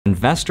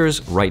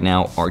investors right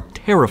now are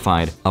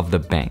terrified of the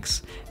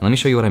banks. And let me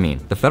show you what I mean.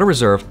 The Federal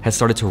Reserve has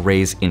started to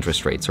raise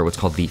interest rates, or what's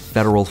called the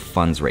federal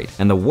funds rate.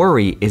 And the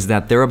worry is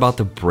that they're about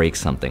to break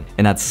something.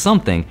 And that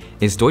something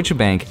is Deutsche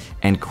Bank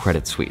and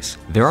Credit Suisse.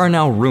 There are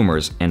now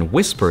rumors and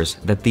whispers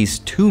that these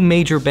two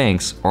major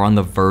banks are on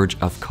the verge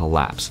of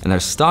collapse, and their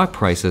stock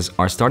prices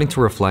are starting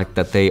to reflect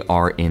that they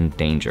are in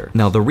danger.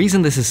 Now, the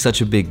reason this is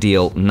such a big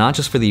deal, not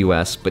just for the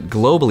US, but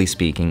globally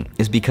speaking,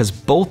 is because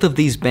both of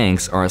these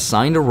banks are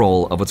assigned a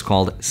role of what's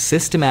called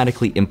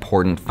systematically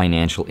important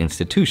financial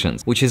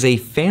institutions, which is a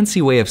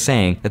fancy way of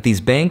saying that these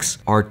banks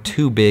are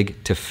too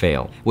big to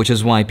fail, which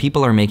is why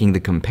people are making the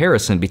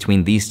comparison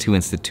between these two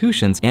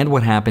institutions and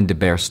what happened to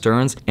Bear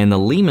Stearns and the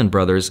Lehman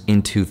Brothers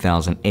in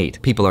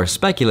 2008. People are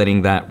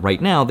speculating that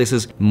right now this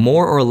is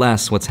more or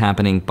less what's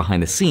happening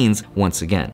behind the scenes once again.